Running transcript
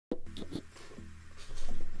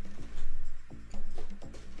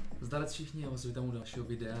Zdar všichni, já vás vítám u dalšího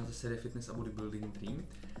videa ze série Fitness a Bodybuilding Dream.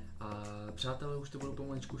 A přátelé, už to bylo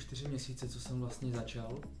pomaličku 4 měsíce, co jsem vlastně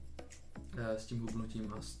začal s tím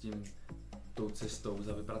hubnutím a s tím tou cestou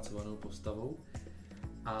za vypracovanou postavou.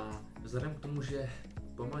 A vzhledem k tomu, že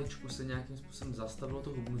pomaličku se nějakým způsobem zastavilo to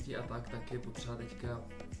hubnutí a tak je potřeba teďka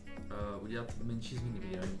udělat menší změny v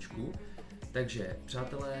jídelníčku. Takže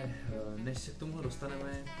přátelé, než se k tomu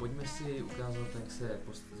dostaneme, pojďme si ukázat, jak se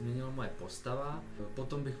změnila moje postava.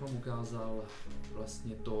 Potom bych vám ukázal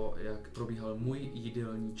vlastně to, jak probíhal můj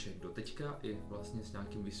jídelníček do teďka, i vlastně s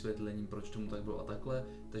nějakým vysvětlením, proč tomu tak bylo a takhle.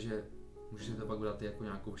 Takže můžete to pak brát jako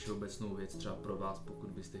nějakou všeobecnou věc třeba pro vás, pokud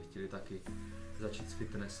byste chtěli taky začít s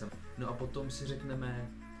fitnessem. No a potom si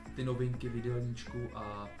řekneme ty novinky v jídelníčku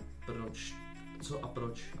a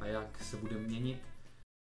proč a jak se bude měnit.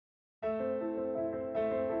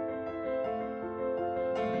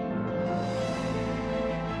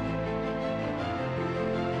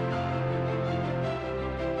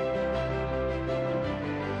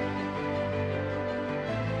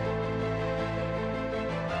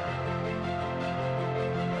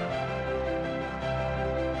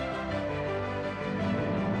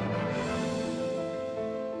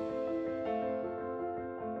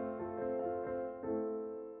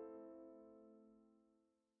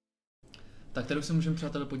 Tak tady už se můžeme,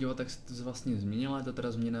 přátelé, podívat, jak se to vlastně změnila. Je to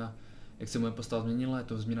teda změna, jak se moje postava změnila, je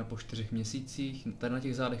to změna po 4 měsících. Tady na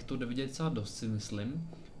těch zádech to jde vidět docela dost, si myslím,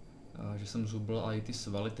 že jsem zhubl a i ty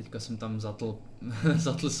svaly, teďka jsem tam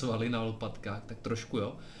zatl svaly na lopatkách, tak trošku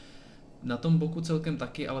jo. Na tom boku celkem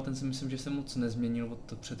taky, ale ten si myslím, že se moc nezměnil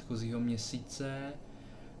od předchozího měsíce.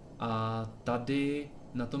 A tady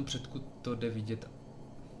na tom předku to jde vidět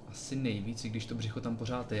asi nejvíc, i když to břicho tam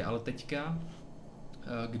pořád je, ale teďka,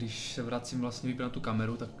 když se vracím vlastně vypnu na tu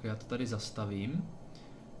kameru, tak já to tady zastavím.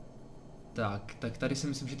 Tak tady si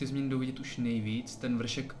myslím, že ty změny jdou vidět už nejvíc. Ten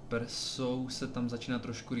vršek prsou se tam začíná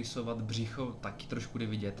trošku rýsovat, břicho taky trošku jde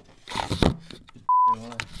vidět.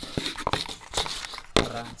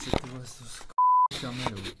 Práci, ty vole, s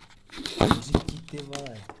kamerou. Říky, ty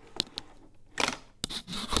vole.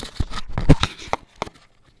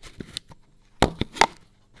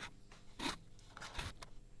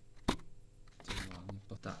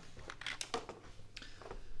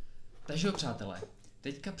 Takže jo, přátelé,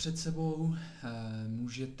 teďka před sebou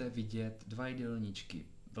můžete vidět dva jídelníčky.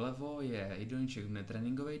 Vlevo je jídelníček v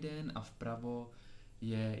netréninkový den a vpravo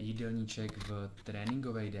je jídelníček v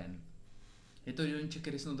tréninkový den. Je to jídelníček,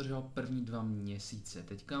 který jsem držel první 2 měsíce.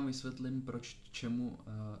 Teďka vám vysvětlím, čemu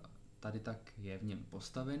tady tak je v něm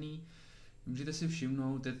postavený. Můžete si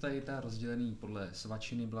všimnout, je tady rozdělený podle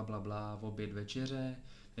svačiny, blablabla, v oběd, večeře,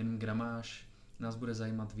 jen gramáž. Nás bude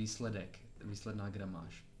zajímat výsledná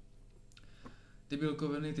gramáž. Ty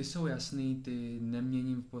bílkoviny, ty jsou jasný, ty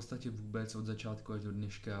neměním v podstatě vůbec od začátku až do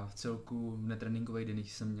dneška. V celku v netréninkových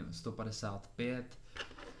denních jsem měl 155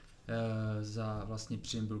 za vlastně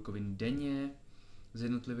příjem bílkovin denně z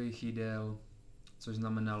jednotlivých jídel, což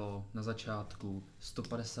znamenalo na začátku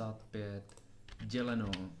 155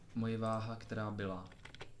 děleno moje váha, která byla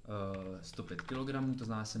 105 kg, to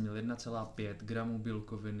znamená, že jsem měl 1,5 g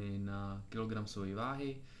bílkoviny na kilogram své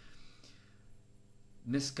váhy.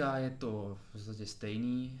 Dneska je to v podstatě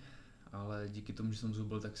stejný, ale díky tomu, že jsem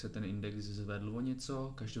zhubl, tak se ten index zvedl o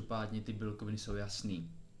něco. Každopádně ty bílkoviny jsou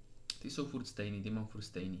jasný. Ty jsou furt stejný, ty mám furt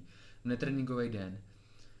stejný. V netréninkový den.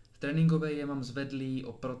 V tréninkový je mám zvedlý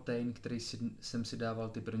o protein, který jsem si dával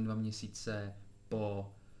ty první 2 měsíce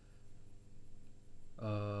po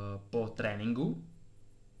tréninku.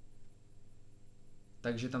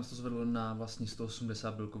 Takže tam se to zvedlo na vlastně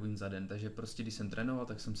 180 bílkovin za den, takže prostě když jsem trénoval,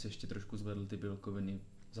 tak jsem si ještě trošku zvedl ty bílkoviny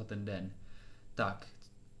za ten den. Tak,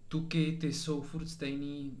 tuky, ty jsou furt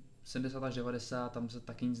stejný, 70 až 90, tam se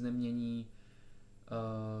taky nic nemění.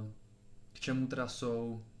 K čemu teda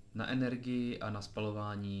jsou? Na energii a na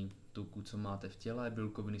spalování tuků, co máte v těle,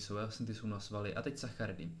 bílkoviny jsou jasné, ty jsou na svaly a teď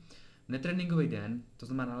sacharidy. Netréninkový den, to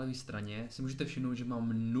znamená na levé straně, si můžete všimnout, že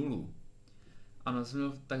mám nulu. Ano, jsem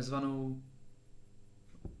měl takzvanou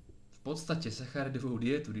v podstatě sacharidovou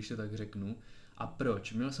dietu, když to tak řeknu. A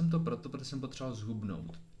proč? Měl jsem to protože jsem potřeboval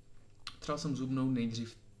zhubnout. Potřeboval jsem zhubnout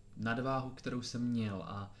nejdřív nadváhu, kterou jsem měl,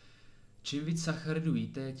 a čím víc sacharidů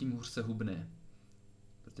jíte, tím hůř se hubne.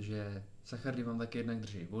 Protože sacharidy vám taky jednak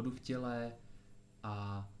drží vodu v těle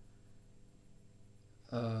a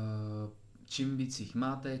čím víc jich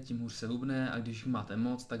máte, tím hůř se hubne, a když jich máte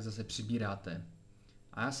moc, tak zase přibíráte.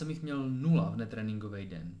 A já jsem jich měl 0 v netréninkový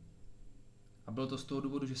den. A bylo to z toho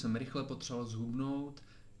důvodu, že jsem rychle potřeboval zhubnout,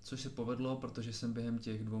 což se povedlo, protože jsem během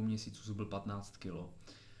těch 2 měsíců zhubl 15 kg.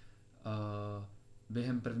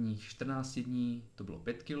 během prvních 14 dní to bylo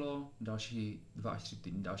 5 kg, další 2 až 3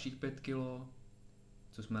 týdny dalších 5 kg,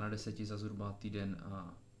 co jsme na 10 za zhruba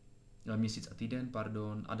měsíc a týden,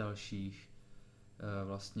 pardon, a dalších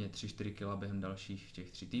vlastně 3-4 kg během dalších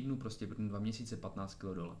těch 3 týdnů, prostě první 2 měsíce 15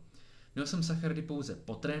 kg dole. Měl jsem sacharidy pouze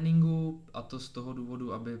po tréninku, a to z toho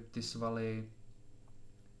důvodu, aby ty svaly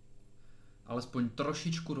alespoň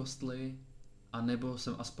trošičku rostly, a nebo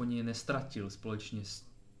jsem aspoň je nestratil společně s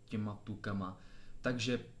těma tukama.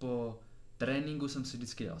 Takže po tréninku jsem si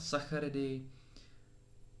vždycky dal sacharidy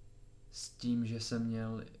s tím, že jsem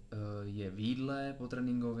měl je v jídle po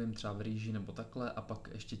tréninkovém, třeba v rýži nebo takhle, a pak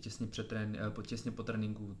ještě těsně po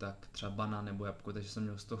tréninku tak třeba banán nebo jabko, takže jsem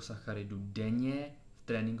měl 100 sacharidů denně v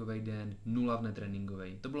tréninkový den, 0 v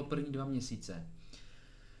netréninkový. To bylo první 2 měsíce.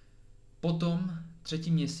 Potom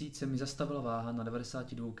 3. měsíc se mi zastavila váha na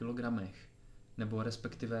 92 kg, nebo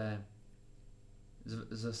respektive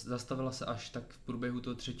zastavila se až tak v průběhu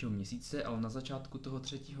toho 3. měsíce, ale na začátku toho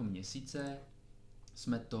 3. měsíce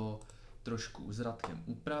jsme to trošku s Radkem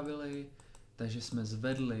upravili, takže jsme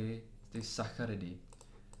zvedli ty sacharidy.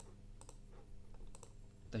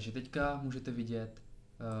 Takže teďka můžete vidět,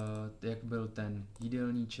 jak byl ten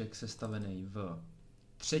jídelníček sestavený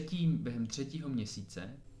během 3. měsíce.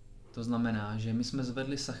 To znamená, že my jsme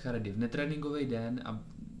zvedli sacharidy v netréninkový den a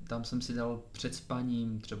tam jsem si dal před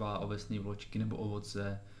spaním třeba ovesné vločky nebo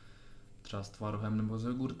ovoce, třeba s tvarohem nebo s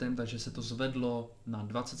jogurtem, takže se to zvedlo na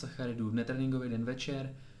 20 sacharidů v netréninkový den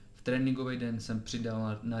večer. V tréninkový den jsem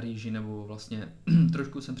přidal na rýži, nebo vlastně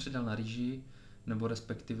trošku jsem přidal na rýži, nebo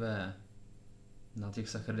respektive na těch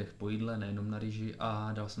sacharidech po jídle, nejenom na rýži,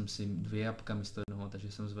 a dal jsem si 2 jabka místo jednoho,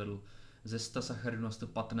 takže jsem zvedl ze 100 sacharidů na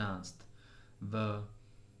 115 v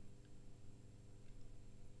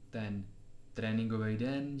ten tréninkový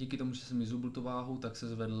den. Díky tomu, že jsem mi zhubl tu váhu, tak se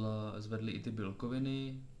zvedly i ty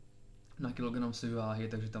bílkoviny na kilogram své váhy,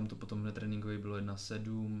 takže tam to potom netréninkový bylo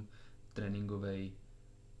 1,7, tréninkový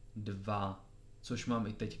 2, což mám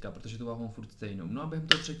i teďka, protože tu váhu mám furt stejnou. No a během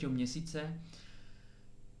toho 3. měsíce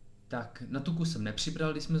tak na tuku jsem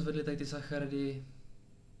nepřibral, když jsme zvedli tady ty sacharidy,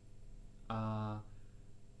 a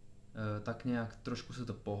tak nějak trošku se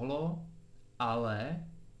to pohlo, ale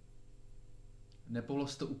nepohlo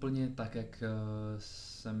se to úplně tak, jak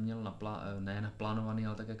jsem měl naplánovaný,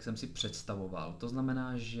 ale tak, jak jsem si představoval. To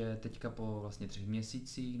znamená, že teďka po vlastně 3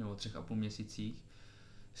 měsících nebo 3,5 měsících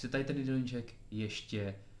se tady ten jídelníček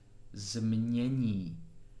ještě změní.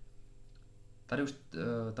 Tady už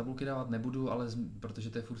tabulky dávat nebudu, ale protože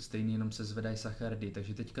to je furt stejný, jenom se zvedají sacharidy.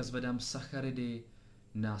 Takže teďka zvedám sacharidy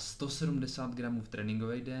na 170 gramů v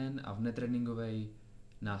tréninkový den a v netréninkový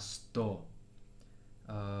na 100.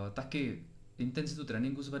 Taky intenzitu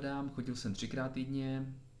tréninku zvedám, chodil jsem 3krát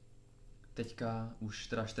týdně, teďka už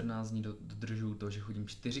teda 14 dní dodržuju to, že chodím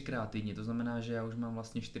 4krát týdně, to znamená, že já už mám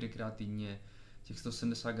vlastně 4krát týdně těch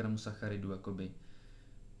 170 gramů sacharidů jakoby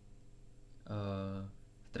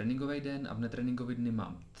v tréninkový den, a v netréninkový dny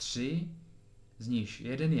mám 3, z nich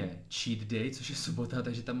jeden je cheat day, což je sobota,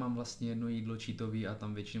 takže tam mám vlastně jedno jídlo cheatový a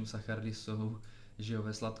tam většinou sacharidy jsou, že jo,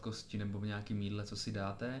 ve sladkosti nebo v nějakém jídle, co si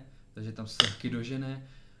dáte, takže tam se taky dožene.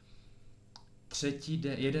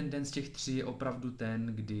 Jeden den z těch 3 je opravdu ten,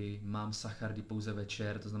 kdy mám sacharidy pouze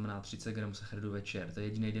večer, to znamená 30 gramů sacharidů večer. To je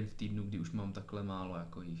jediný den v týdnu, kdy už mám takhle málo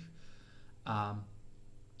jako jich. A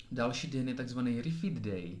další den je takzvaný refeed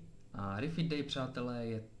day. A refeed day, přátelé,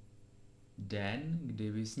 je den,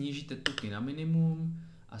 kdy vy snížíte tuky na minimum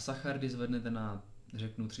a sacharidy zvednete na,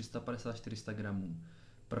 řeknu, 350-400 gramů.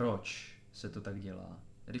 Proč se to tak dělá?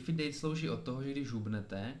 Refeed day slouží od toho, že když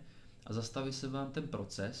hubnete a zastaví se vám ten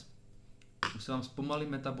proces, už se vám zpomalí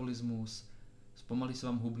metabolismus, zpomalí se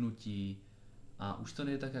vám hubnutí a už to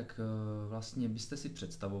nejde tak, jak vlastně byste si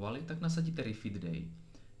představovali, tak nasadíte refeed day.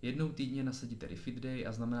 Jednou týdně nasadíte refeed day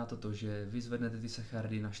a znamená to, že vy zvednete ty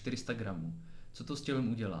sacharidy na 400 gramů. Co to s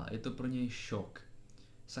tělem udělá? Je to pro něj šok.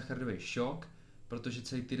 Sacharidový šok, protože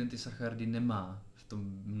celý týden ty sacharidy nemá v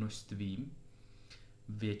tom množství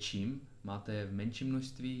větším, máte je v menším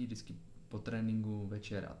množství, vždycky po tréninku,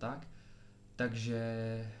 večer a tak.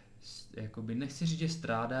 Takže jakoby nechci říct, že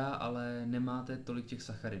strádá, ale nemáte tolik těch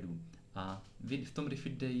sacharidů. A vy v tom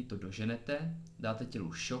refeed day to doženete, dáte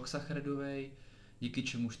tělu šok sacharidový, díky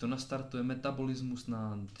čemuž to nastartuje metabolismus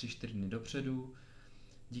na 3-4 dny dopředu,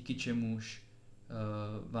 díky čemuž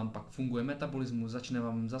vám pak funguje metabolismus, začne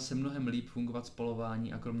vám zase mnohem líp fungovat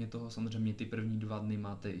spalování a kromě toho samozřejmě ty první 2 dny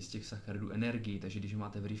máte i z těch sacharidů energii, takže když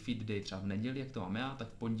máte v refeed day třeba v neděli, jak to mám já, tak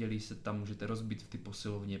v pondělí se tam můžete rozbít v ty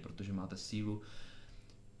posilovně, protože máte sílu.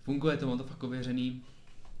 Funguje to, mám to fakt ověřený.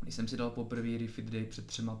 Když jsem si dal poprvé refeed day před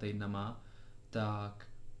 3 týdnama, tak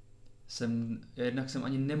jednak jsem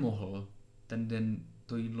ani nemohl ten den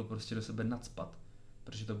to jídlo prostě do sebe nacpat,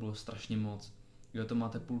 protože to bylo strašně moc. Jo, to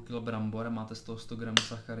máte půl kilo brambor a máte z toho 100 gramů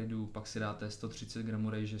sacharidů, pak si dáte 130 gramů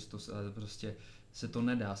rejže, ale prostě se to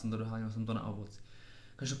nedá, doháněl jsem to na ovoc.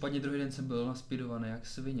 Každopádně druhý den jsem byl naspidovaný jak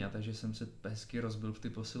svině, takže jsem se hezky rozbil v ty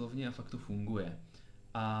posilovně a fakt to funguje.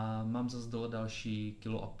 A mám zase dole další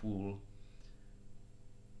 1,5 kg.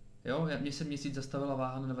 Jo, mě se měsíc zastavila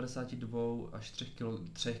váha na 92 až 3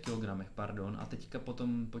 kg, pardon. A teďka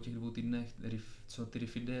potom po těch 2 týdnech, co ty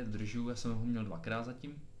refeedy držu, já jsem ho měl 2krát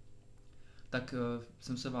zatím, tak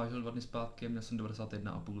jsem se vážil 2 dny zpátky a měl jsem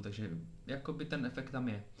 91,5, takže jakoby ten efekt tam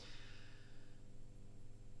je.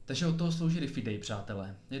 Takže od toho slouží refeedy,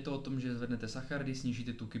 přátelé. Je to o tom, že zvednete sacharidy,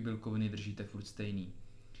 snížíte tuky, bílkoviny, držíte furt stejný.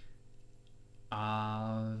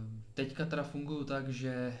 A teďka teda fungují tak,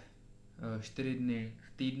 že 4 dny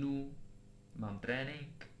v týdnu mám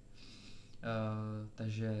trénink,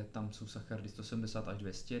 takže tam jsou sacharidy 170 až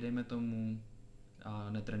 200, dejme tomu, a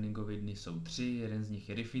netréninkové dny jsou 3, jeden z nich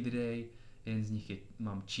je refeed day, jeden z nich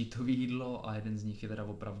mám cheatový jídlo a jeden z nich je teda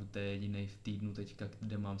opravdu to jediný v týdnu teďka,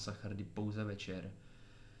 kde mám sacharidy pouze večer.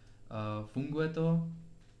 Funguje to,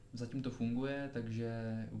 zatím to funguje,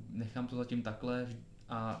 takže nechám to zatím takhle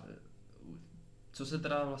a co se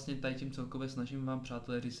teda vlastně tady tím celkově snažím vám,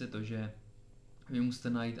 přátelé, říct je to, že vy musíte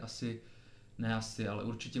najít ale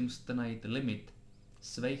určitě musíte najít limit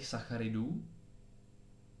svých sacharidů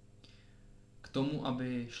k tomu,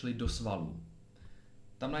 aby šli do svalů.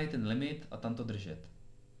 Tam najít ten limit a tam to držet,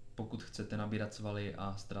 pokud chcete nabírat svaly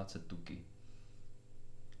a ztrácet tuky.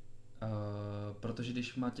 Protože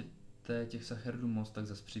když máte těch sacharidů moc, tak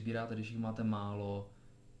zase přibíráte, když jich máte málo,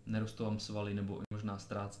 nerostou vám svaly nebo možná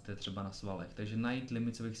ztrácíte třeba na svalech. Takže najít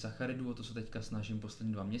limit svých sacharidů, o to se teďka snažím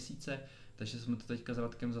poslední 2 měsíce, takže jsme to teďka s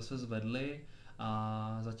Radkem zase zvedli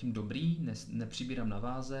a zatím dobrý, nepřibírám na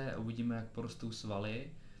váze, uvidíme, jak porostou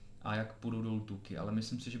svaly a jak půjdou dolů tuky, ale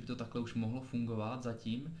myslím si, že by to takhle už mohlo fungovat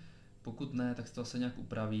zatím, pokud ne, tak se to zase nějak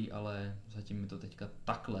upraví, ale zatím je to teďka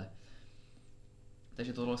takhle.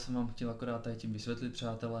 Takže tohle jsem vám chtěl akorát tady tím vysvětlit,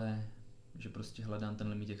 přátelé, že prostě hledám ten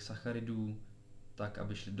limit těch sacharidů, tak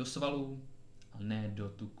aby šli do svalů a ne do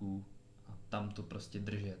tuků a tam to prostě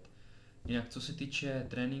držet. Jinak co se týče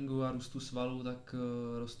tréninku a růstu svalů, tak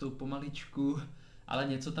rostou pomaličku, ale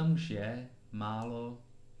něco tam už je, málo.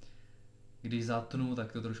 Když zatnu,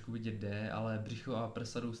 tak to trošku vidět jde, ale břicho a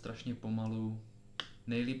prsa jdou strašně pomalu.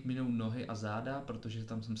 Nejlíp minou nohy a záda, protože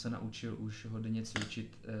tam jsem se naučil už hodně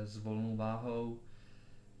cvičit s volnou váhou,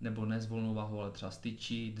 nebo ne s volnou váhou, ale třeba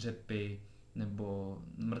styčí, dřepy, nebo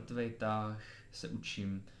mrtvej tah se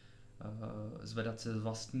učím, zvedat se s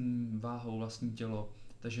vlastní váhou, vlastní tělo,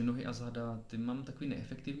 takže nohy a záda, ty mám takový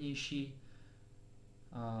neefektivnější.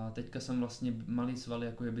 A teďka jsem vlastně malý svaly,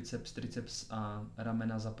 jako je biceps, triceps a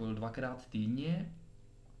ramena zapojil 2krát týdně,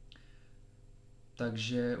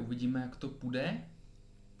 takže uvidíme, jak to půjde.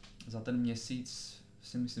 Za ten měsíc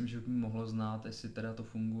si myslím, že by mohlo znát, jestli teda to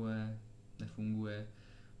funguje, nefunguje.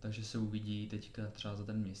 Takže se uvidí teďka třeba za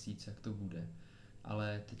ten měsíc, jak to bude.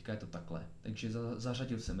 Ale teďka je to takhle. Takže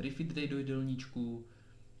zařadil jsem refeed day do jídelníčku,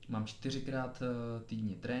 mám 4krát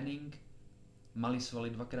týdně trénink, malý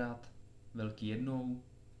svaly 2krát, velký jednou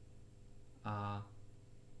a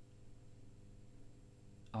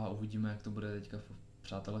uvidíme, jak to bude teďka,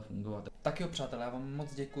 přátelé, fungovat. Tak jo, přátelé, já vám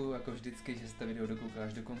moc děkuju, jako vždycky, že jste video dokoukali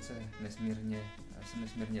až do konce. Já jsem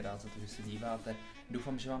nesmírně rád za to, že se díváte.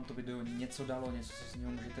 Doufám, že vám to video něco dalo, něco, co z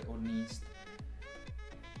něho můžete odníst.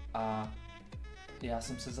 A já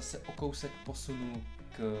jsem se zase o kousek posunul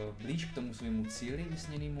blíž k tomu svému cíli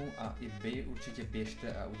vysněnému a i vy určitě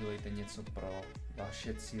běžte a udělejte něco pro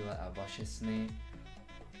vaše cíle a vaše sny.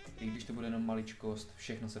 I když to bude jenom maličkost,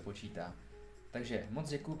 všechno se počítá. Takže moc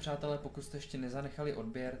děkuju, přátelé, pokud jste ještě nezanechali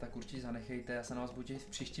odběr, tak určitě zanechejte, já se na vás budu těšit v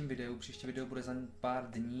příštím videu. Příští video bude za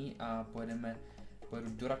pár dní a pojedu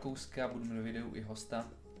do Rakouska, budu mít do videu i hosta,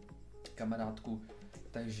 kamarádku,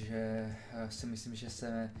 takže si myslím, že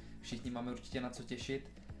se všichni máme určitě na co těšit.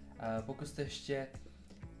 Pokud jste ještě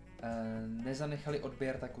nezanechali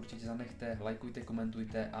odběr, tak určitě zanechte, lajkujte,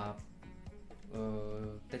 komentujte a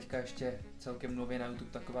teďka ještě celkem nově na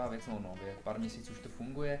YouTube taková věc, no nově, pár měsíců už to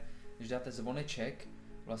funguje. Když dáte zvoneček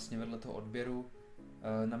vlastně vedle toho odběru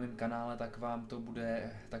na mém kanále, tak vás to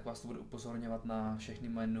bude upozorňovat na všechny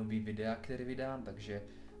moje nový videa, které vydám, takže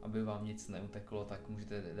aby vám nic neuteklo, tak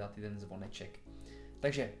můžete dát i ten zvoneček.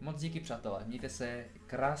 Takže moc díky, přátelé, mějte se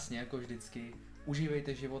krásně jako vždycky,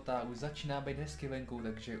 užívejte života, už začíná být hezky venku,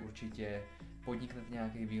 takže určitě podniknete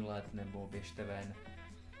nějaký výlet nebo běžte ven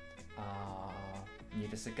a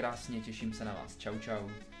mějte se krásně, těším se na vás, čau čau.